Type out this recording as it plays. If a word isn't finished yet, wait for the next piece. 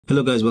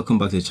Hello guys, welcome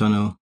back to the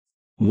channel.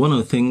 One of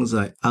the things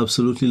I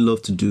absolutely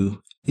love to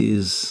do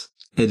is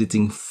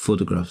editing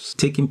photographs,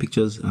 taking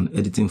pictures and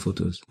editing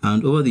photos.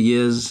 And over the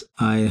years,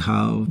 I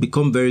have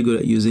become very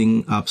good at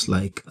using apps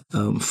like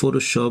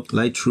Photoshop,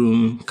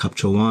 Lightroom,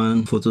 Capture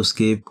One,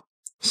 Photoscape,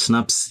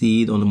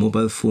 Snapseed on the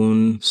mobile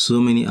phone,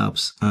 so many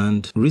apps.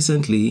 And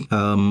recently,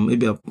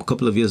 maybe a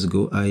couple of years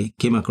ago, I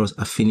came across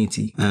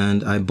Affinity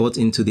and I bought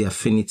into the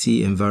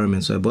Affinity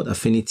environment. So I bought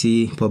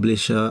Affinity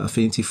Publisher,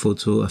 Affinity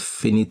Photo,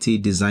 Affinity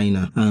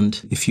Designer.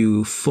 And if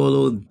you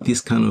follow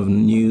this kind of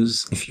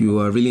news, if you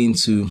are really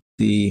into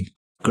the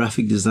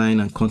graphic design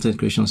and content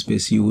creation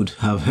space, you would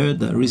have heard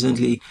that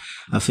recently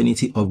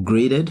Affinity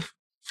upgraded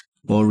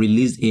or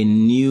released a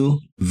new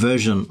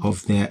version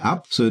of their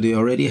app. So they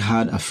already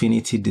had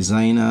Affinity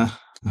Designer,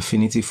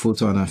 Affinity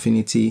Photo, and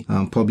Affinity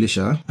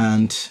Publisher.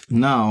 And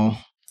now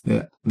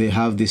they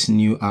have this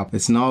new app.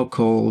 It's now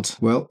called,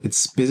 well,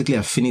 it's basically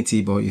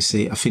Affinity, but you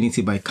say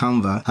Affinity by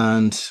Canva.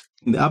 And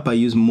the app I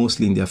use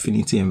mostly in the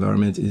Affinity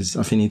environment is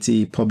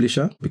Affinity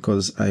Publisher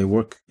because I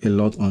work a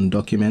lot on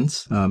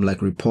documents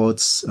like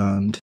reports,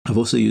 and I've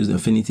also used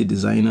Affinity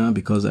Designer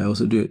because I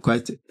also do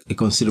quite a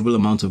considerable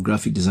amount of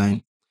graphic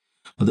design.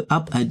 But the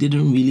app I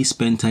didn't really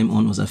spend time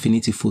on was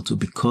Affinity Photo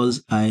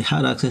because I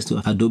had access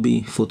to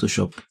Adobe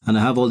Photoshop and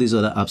I have all these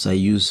other apps I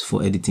use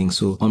for editing.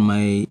 So on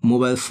my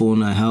mobile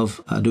phone, I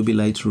have Adobe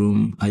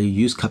Lightroom. I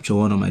use Capture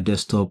One on my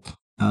desktop.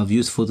 I've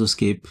used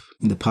Photoscape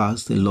in the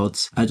past a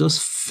lot. I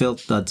just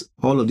felt that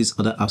all of these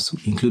other apps,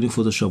 including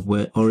Photoshop,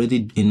 were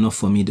already enough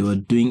for me. They were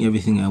doing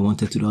everything I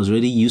wanted to do. I was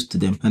already used to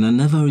them and I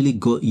never really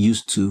got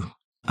used to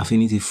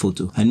Affinity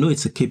Photo. I know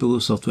it's a capable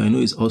software. I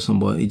know it's awesome,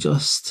 but it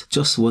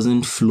just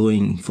wasn't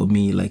flowing for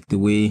me like the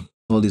way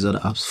all these other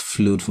apps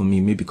flowed for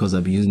me. Maybe because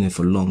I've been using it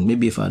for long.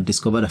 Maybe if I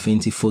discovered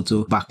Affinity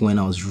Photo back when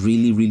I was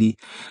really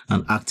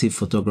an active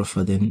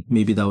photographer, then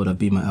maybe that would have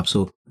been my app.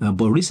 So,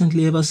 but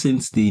recently, ever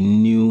since the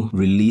new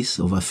release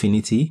of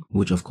Affinity,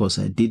 which of course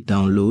I did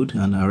download,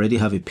 and I already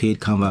have a paid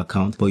Canva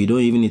account, but you don't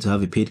even need to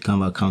have a paid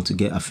Canva account to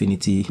get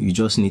Affinity. You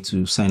just need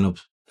to sign up,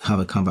 have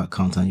a Canva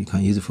account, and you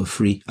can use it for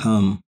free.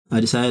 I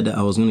decided that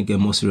I was going to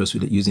get more serious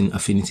with using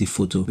Affinity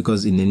Photo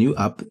because in the new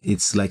app,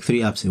 it's like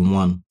 3 apps in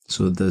one.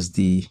 So there's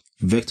the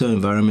vector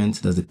environment,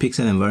 there's the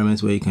pixel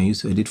environment where you can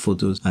use to edit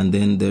photos, and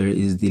then there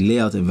is the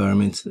layout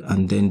environment,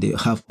 and then they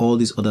have all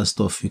this other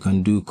stuff you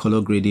can do,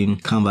 color grading,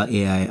 Canva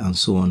AI, and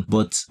so on.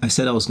 But I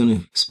said I was going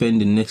to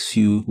spend the next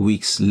few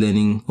weeks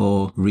learning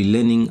or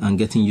relearning and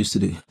getting used to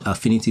the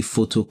Affinity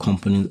Photo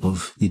component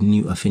of the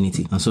new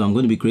Affinity. And so I'm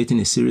going to be creating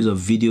a series of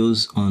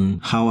videos on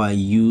how I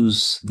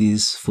use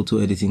these photo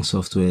editing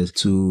softwares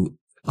to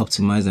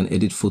optimize and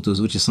edit photos,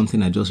 which is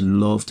something I just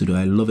love to do.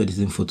 I love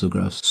editing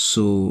photographs.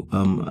 So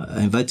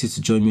I invite you to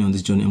join me on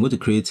this journey. I'm going to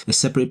create a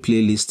separate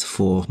playlist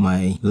for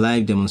my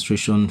live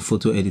demonstration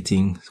photo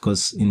editing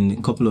because in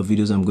a couple of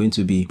videos I'm going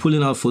to be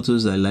pulling out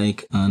photos I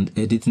like and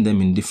editing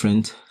them in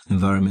different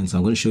environments.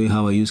 I'm going to show you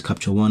how I use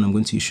Capture One. I'm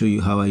going to show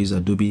you how I use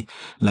Adobe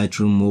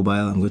Lightroom Mobile.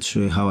 I'm going to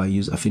show you how I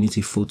use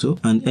Affinity Photo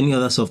and any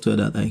other software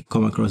that I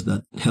come across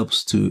that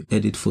helps to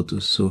edit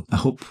photos. So I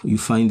hope you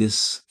find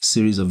this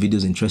series of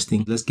videos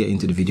interesting. Let's get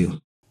into the video.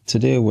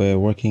 Today we're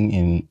working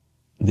in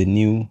the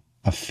new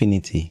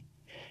Affinity,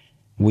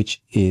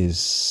 which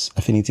is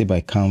Affinity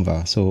by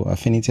Canva. So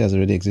Affinity has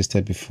already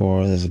existed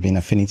before. There's been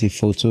Affinity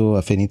Photo,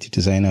 Affinity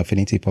Designer,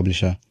 Affinity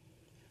Publisher.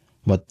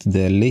 But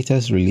the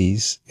latest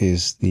release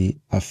is the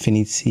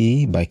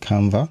Affinity by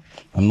Canva.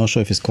 I'm not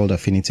sure if it's called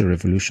Affinity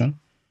Revolution.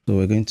 So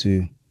we're going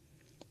to,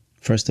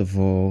 first of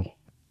all,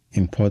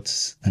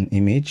 import an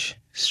image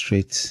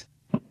straight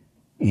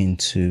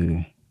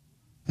into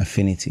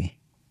Affinity.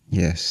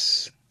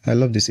 Yes, I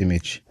love this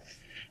image.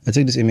 I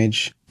take this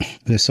image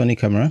with a Sony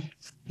camera.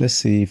 Let's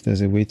see if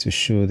there's a way to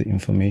show the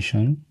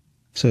information.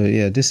 So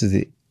yeah, this is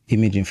the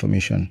image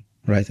information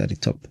right at the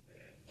top.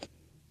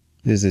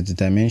 This is the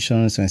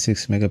dimensions,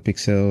 26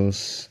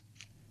 megapixels,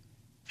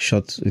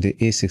 shot with the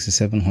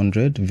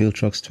A6700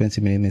 Viltrox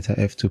 20mm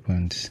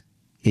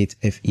f2.8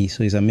 fe.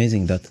 So it's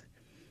amazing that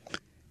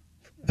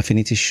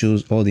Affinity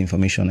shows all the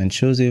information and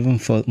shows even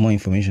more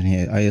information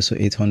here. ISO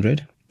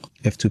 800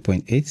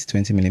 f2.8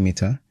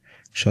 20mm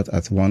shot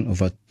at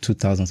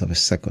 1/2000th of a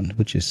second,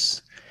 which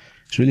is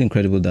it's really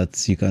incredible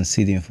that you can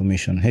see the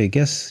information. Hey,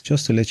 guess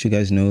just to let you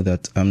guys know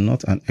that I'm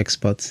not an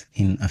expert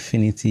in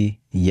Affinity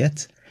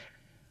yet.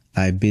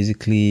 I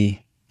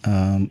basically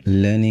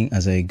learning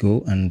as I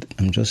go, and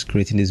I'm just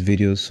creating these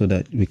videos so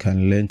that we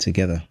can learn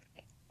together.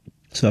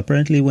 So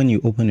apparently when you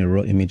open a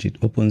raw image, it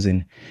opens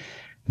in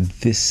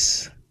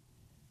this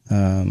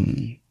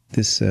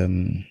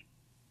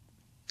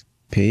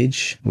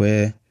page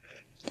where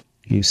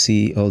you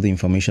see all the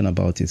information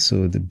about it.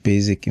 So the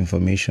basic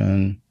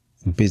information,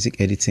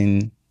 basic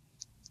editing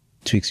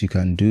tweaks you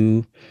can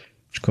do,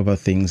 which cover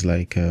things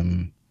like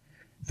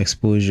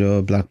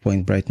exposure, black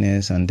point,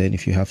 brightness, and then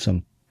if you have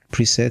some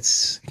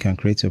presets, you can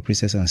create your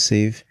presets and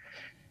save.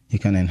 You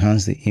can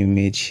enhance the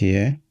image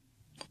here,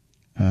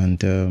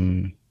 and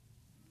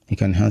you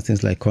can enhance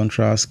things like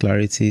contrast,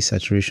 clarity,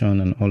 saturation,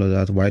 and all of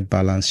that, white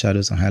balance,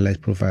 shadows, and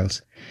highlight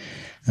profiles.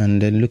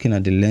 And then looking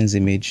at the lens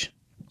image,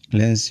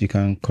 you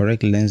can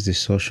correct lens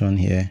distortion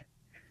here.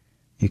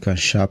 You can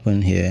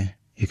sharpen here.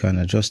 You can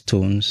adjust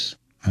tones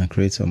and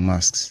create some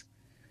masks.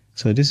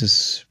 So this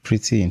is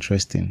pretty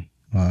interesting.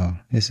 Wow,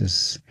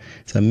 it's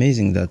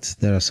amazing that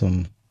there are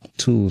some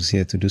tools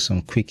here to do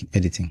some quick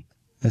editing.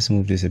 Let's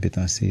move this a bit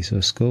and see. So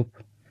scope,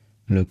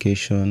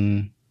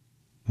 location,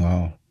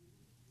 wow,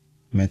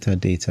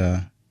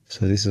 metadata.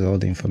 So this is all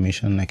the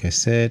information, like I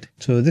said.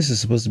 So this is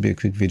supposed to be a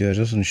quick video. I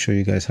just want to show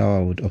you guys how I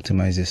would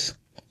optimize this.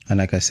 And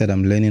like I said,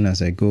 I'm learning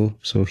as I go.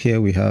 So here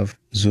we have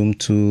zoom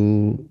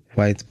to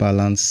white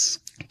balance,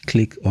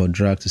 click or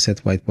drag to set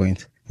white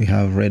point. We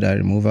have red eye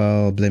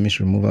removal, blemish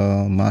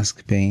removal,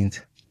 mask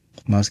paint,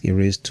 mask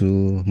erase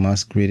tool,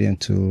 mask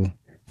gradient tool,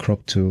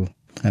 crop tool.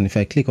 And if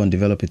I click on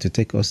develop, it will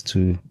take us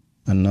to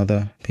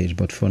another page.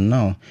 But for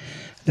now,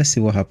 let's see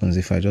what happens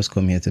if I just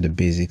come here to the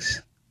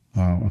basics.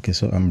 Wow, okay,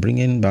 so I'm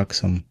bringing back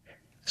some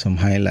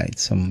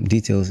highlights, some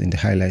details in the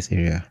highlights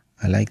area.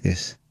 I like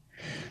this.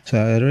 So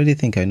I already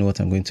think I know what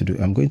I'm going to do.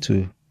 I'm going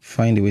to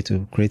find a way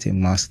to create a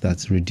mask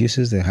that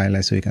reduces the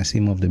highlights so you can see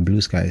more of the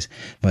blue skies,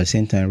 but at the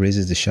same time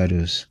raises the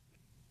shadows.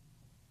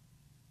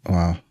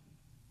 Wow.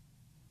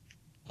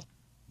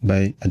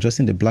 By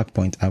adjusting the black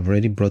point, I've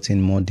already brought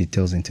in more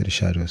details into the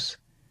shadows.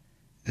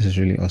 This is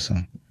really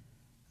awesome.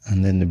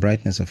 And then the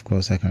brightness, of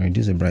course, I can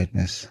reduce the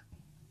brightness.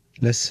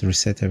 Let's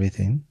reset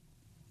everything.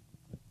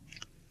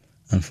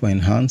 And for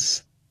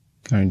enhance,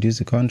 I can reduce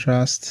the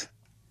contrast,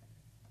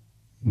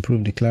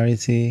 improve the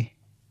clarity,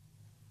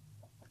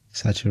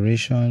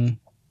 saturation,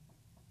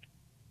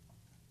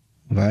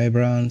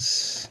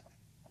 vibrance.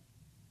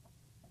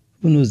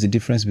 Who knows the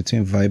difference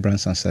between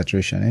vibrance and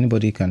saturation?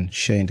 Anybody can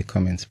share in the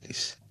comments,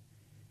 please.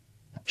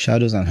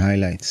 Shadows and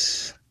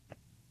highlights.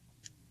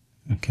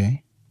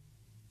 Okay.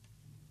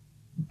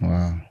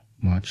 Wow,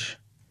 much.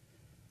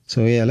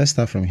 So yeah, let's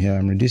start from here.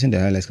 I'm reducing the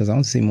highlights because I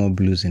want to see more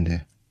blues in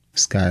the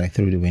sky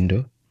through the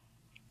window.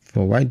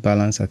 For white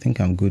balance, I think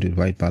I'm good with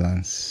white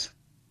balance.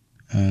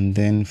 And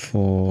then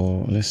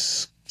for,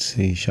 let's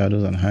see,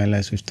 shadows and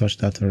highlights, we've touched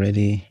that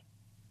already.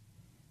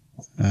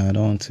 I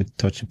don't want to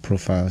touch the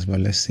profiles, but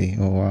let's see.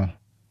 Oh wow,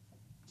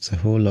 it's a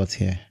whole lot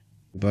here.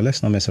 But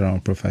let's not mess around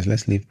with profiles.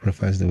 Let's leave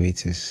profiles the way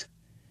it is.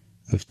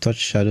 We've touched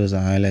shadows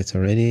and highlights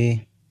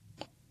already.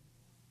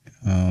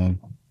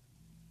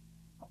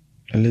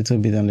 A little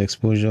bit on the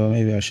exposure.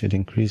 Maybe I should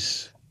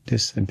increase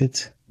this a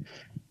bit.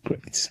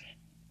 Great.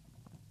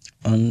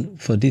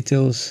 And for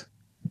details,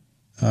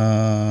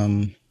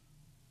 I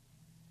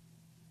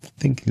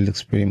think it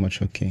looks pretty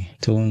much okay.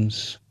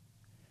 Tones.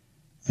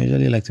 I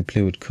usually like to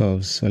play with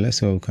curves, so let's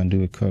see what we can do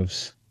with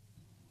curves.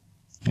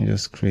 And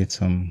just create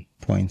some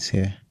points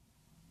here.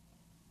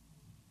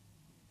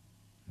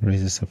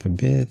 Raise this up a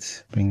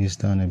bit, bring this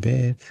down a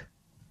bit.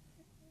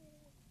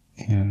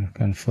 Yeah,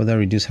 can further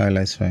reduce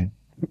highlights by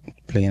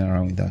playing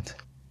around with that.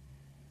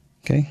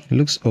 Okay, it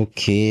looks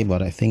okay,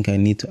 but I think I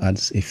need to add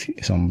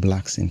some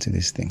blacks into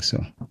this thing.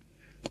 So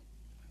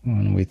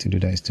one way to do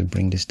that is to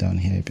bring this down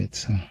here a bit.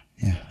 So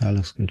yeah, that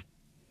looks good.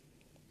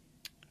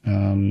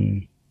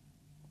 Am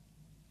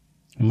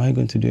I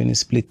going to do any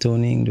split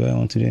toning? Do I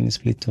want to do any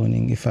split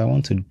toning? If I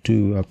want to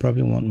do, I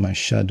probably want my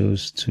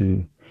shadows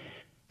to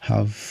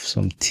have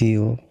some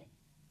teal.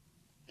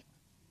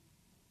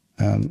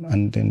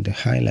 And then the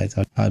highlights,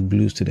 I'll add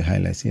blues to the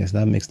highlights. Yes,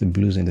 that makes the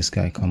blues in the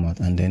sky come out.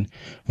 And then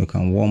we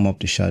can warm up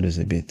the shadows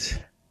a bit.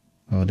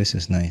 Oh, this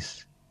is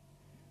nice.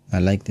 I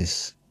like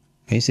this.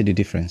 Can you see the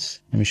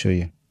difference? Let me show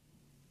you.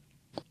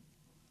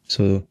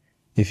 So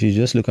if you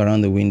just look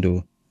around the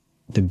window,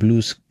 the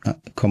blues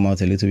come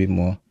out a little bit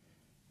more.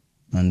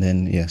 And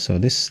then, yeah, so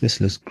this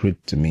looks good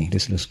to me.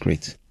 This looks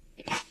great.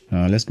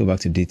 Let's go back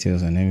to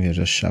details and then we'll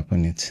just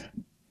sharpen it.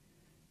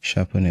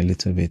 Sharpen a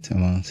little bit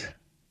amount.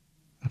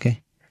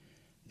 Okay.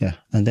 Yeah,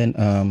 and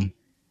then,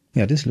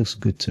 yeah, this looks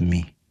good to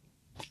me.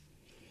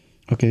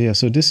 Okay, yeah,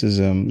 so this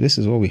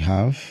is what we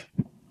have.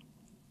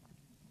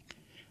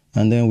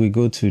 And then we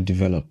go to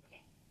develop.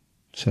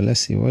 So let's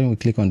see, when we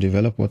click on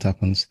develop, what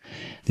happens?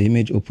 The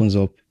image opens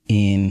up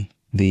in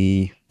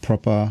the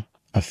proper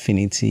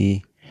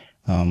Affinity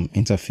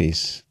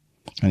interface.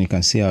 And you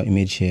can see our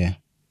image here,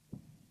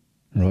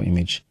 raw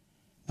image.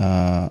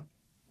 I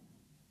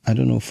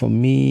don't know, for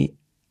me,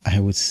 I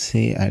would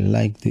say I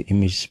like the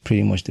image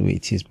pretty much the way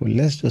it is, but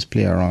let's just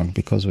play around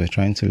because we're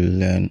trying to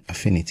learn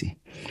Affinity.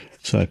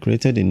 So I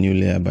created a new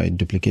layer by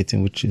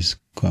duplicating, which is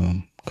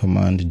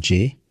Command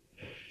J.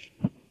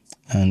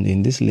 And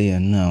in this layer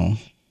now,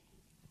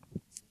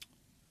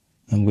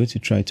 I'm going to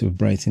try to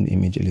brighten the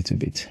image a little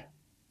bit.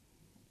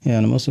 Yeah,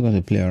 and I'm also going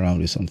to play around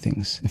with some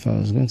things. If I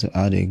was going to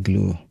add a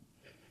glow,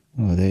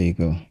 oh, there you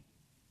go.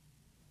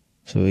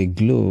 So a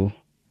glow,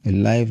 a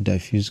live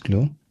diffuse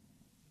glow.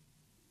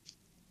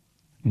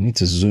 You need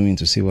to zoom in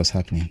to see what's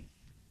happening.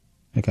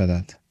 Look at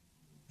that.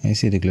 Can you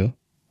see the glow?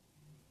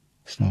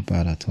 It's not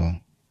bad at all.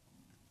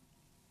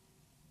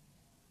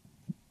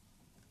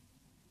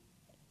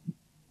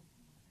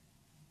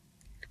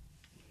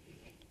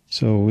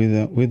 So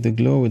with the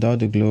glow, without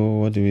the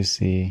glow, what do we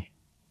see?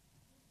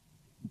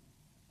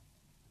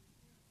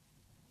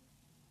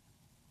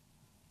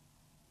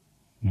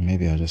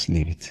 maybe I'll just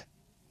leave it.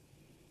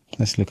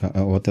 Let's look at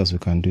what else we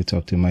can do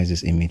to optimize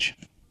this image.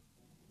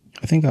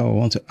 I think I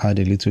want to add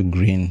a little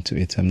green to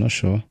it. I'm not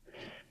sure.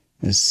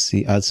 Let's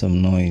see, add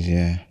some noise,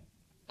 yeah.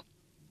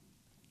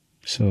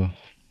 So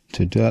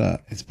to do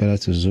that, it's better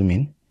to zoom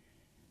in.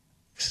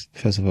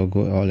 First of all,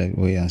 go all the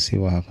way and see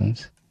what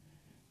happens.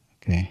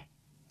 Okay,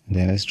 and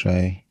then let's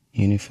try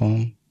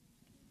uniform,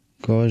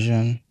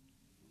 Gaussian.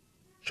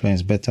 Try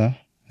is better.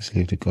 Let's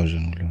leave the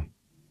Gaussian blue.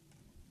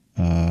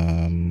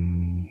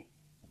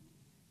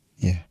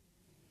 Yeah,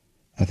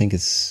 I think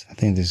this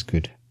is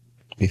good.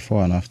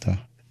 Before and after.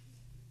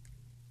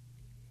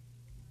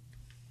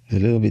 It's a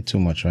little bit too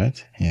much,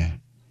 right? Yeah.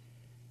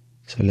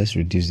 So let's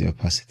reduce the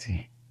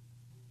opacity.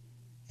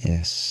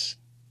 Yes,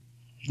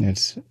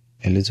 it's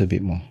a little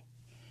bit more.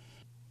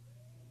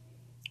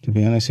 To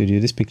be honest with you,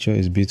 this picture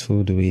is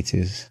beautiful the way it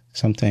is.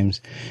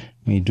 Sometimes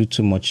when you do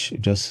too much,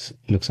 it just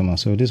looks somehow.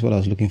 So this is what I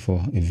was looking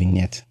for, a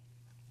vignette.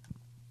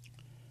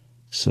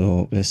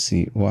 So let's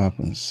see what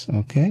happens.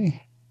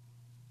 Okay,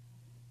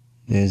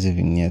 there's a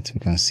vignette. We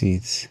can see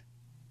it.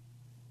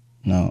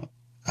 Now,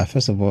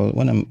 first of all,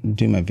 when I'm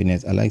doing my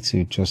vignette, I like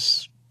to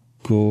just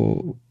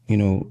go,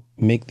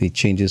 make the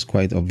changes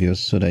quite obvious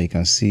so that you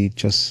can see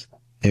just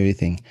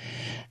everything.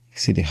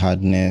 See the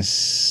hardness,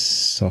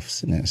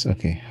 softness.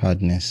 Okay,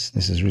 hardness.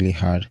 This is really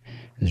hard.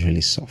 It's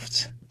really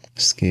soft.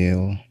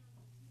 Scale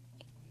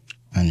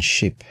and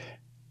shape.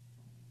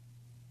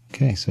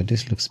 Okay, so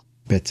this looks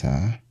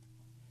better.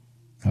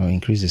 I'll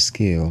increase the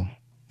scale,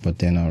 but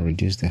then I'll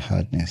reduce the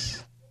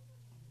hardness.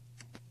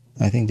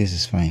 I think this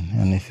is fine.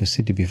 And if you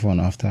see the before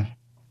and after,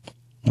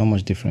 not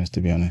much difference,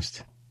 to be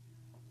honest.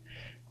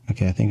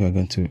 Okay, I think we're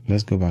going to,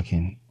 let's go back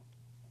in.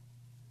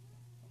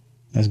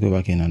 Let's go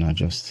back in and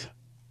adjust.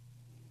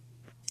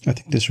 I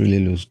think this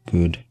really looks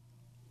good.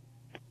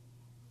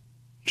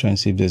 Try and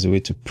see if there's a way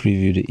to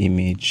preview the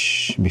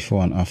image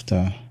before and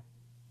after.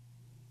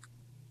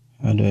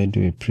 How do I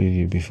do a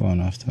preview before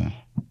and after?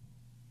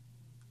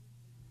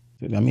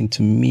 I mean,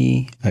 to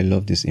me, I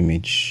love this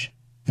image.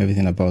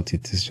 Everything about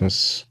it is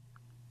just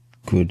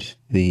good.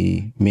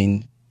 The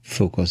main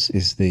focus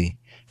is the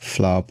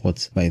flower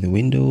pot by the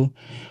window.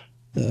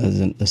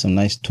 There's some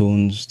nice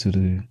tones to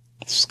the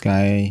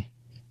sky.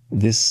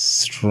 This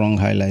strong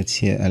highlights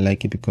here, I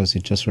like it because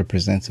it just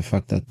represents the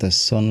fact that the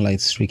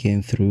sunlight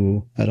streaking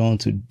through. I don't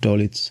want to dull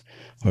it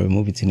or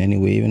remove it in any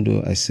way, even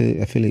though I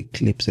feel it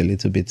clips a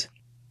little bit.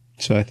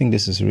 So I think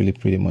this is really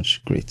pretty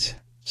much great.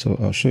 So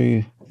I'll show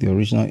you the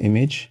original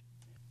image.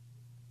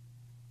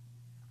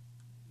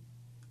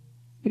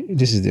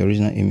 This is the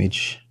original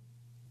image,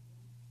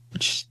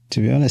 which, to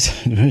be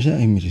honest, the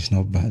original image is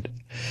not bad.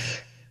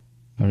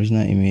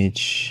 Original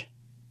image,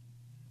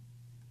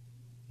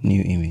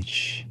 new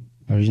image.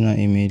 Original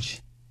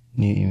image,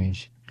 new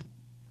image.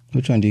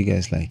 Which one do you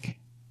guys like?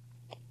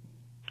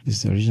 This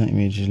is the original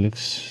image. It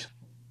looks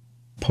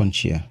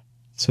punchier.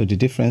 So the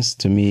difference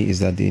to me is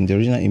that in the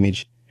original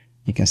image,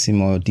 you can see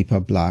more deeper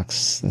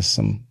blacks. There's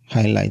some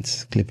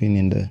highlights clipping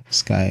in the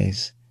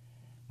skies.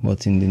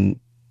 But in the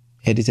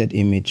edited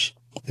image,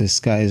 the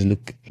skies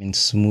look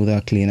smoother,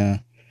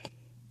 cleaner.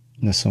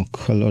 There's some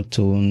color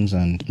tones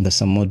and there's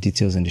some more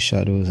details in the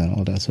shadows and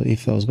all that. So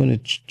if I was going to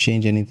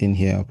change anything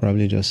here, I'll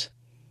probably just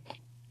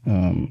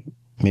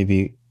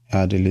maybe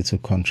add a little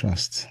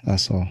contrast.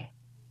 That's all.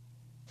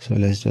 So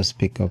let's just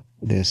pick up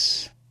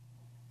this,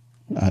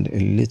 add a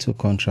little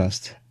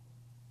contrast.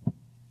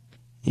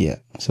 Yeah,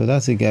 so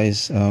that's it,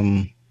 guys.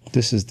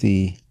 This is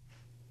the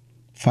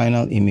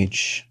final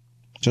image.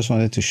 Just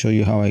wanted to show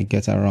you how I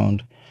get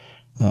around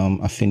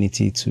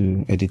Affinity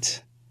to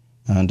edit.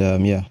 And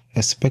yeah,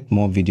 expect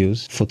more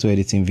videos, photo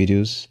editing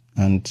videos.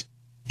 And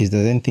is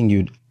there anything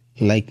you'd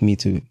like me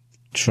to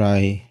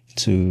try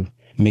to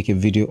make a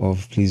video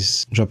of,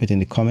 please drop it in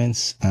the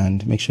comments,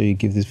 and make sure you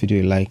give this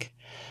video a like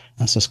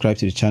and subscribe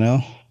to the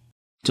channel.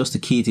 Just to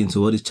key it into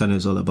what this channel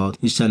is all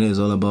about. This channel is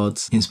all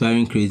about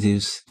inspiring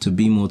creatives to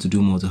be more, to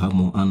do more, to have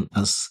more. And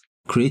as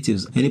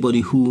creatives,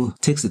 anybody who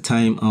takes the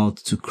time out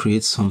to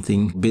create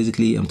something,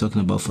 basically I'm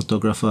talking about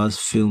photographers,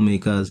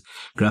 filmmakers,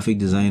 graphic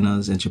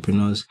designers,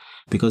 entrepreneurs,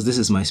 because this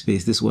is my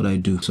space. This is what I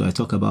do. So I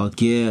talk about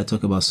gear, I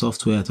talk about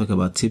software, I talk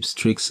about tips,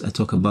 tricks, I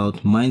talk about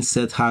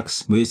mindset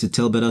hacks, ways to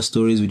tell better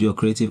stories with your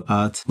creative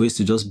art, ways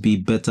to just be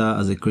better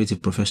as a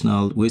creative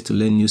professional, ways to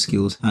learn new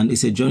skills. And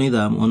it's a journey that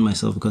I'm on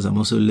myself because I'm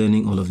also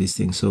learning all of these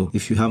things. So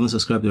if you haven't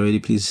subscribed already,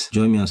 please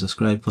join me and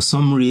subscribe. For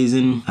some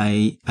reason,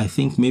 I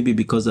think maybe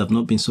because I've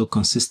not been so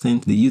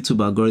consistent, the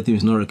YouTube algorithm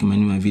is not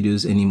recommending my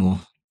videos anymore.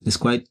 It's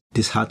quite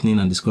disheartening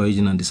and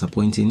discouraging and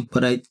disappointing,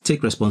 but I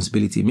take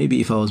responsibility. Maybe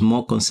if I was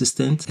more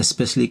consistent,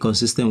 especially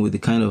consistent with the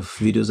kind of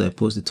videos I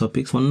post, the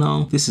topics. For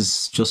now, this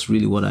is just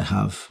really what I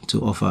have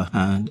to offer,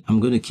 and I'm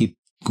going to keep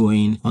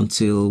going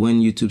until when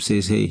YouTube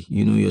says, hey,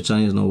 your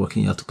channel is not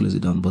working, you have to close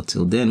it down. But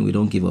till then, we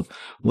don't give up.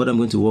 What I'm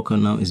going to work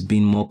on now is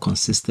being more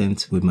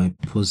consistent with my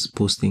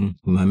posting,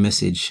 with my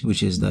message,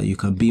 which is that you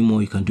can be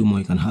more, you can do more,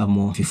 you can have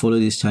more. If you follow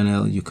this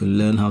channel, you can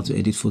learn how to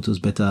edit photos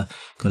better,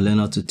 you can learn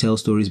how to tell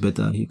stories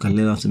better, you can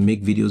learn how to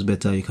make videos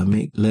better, you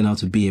can learn how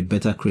to be a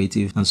better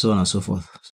creative, and so on and so forth.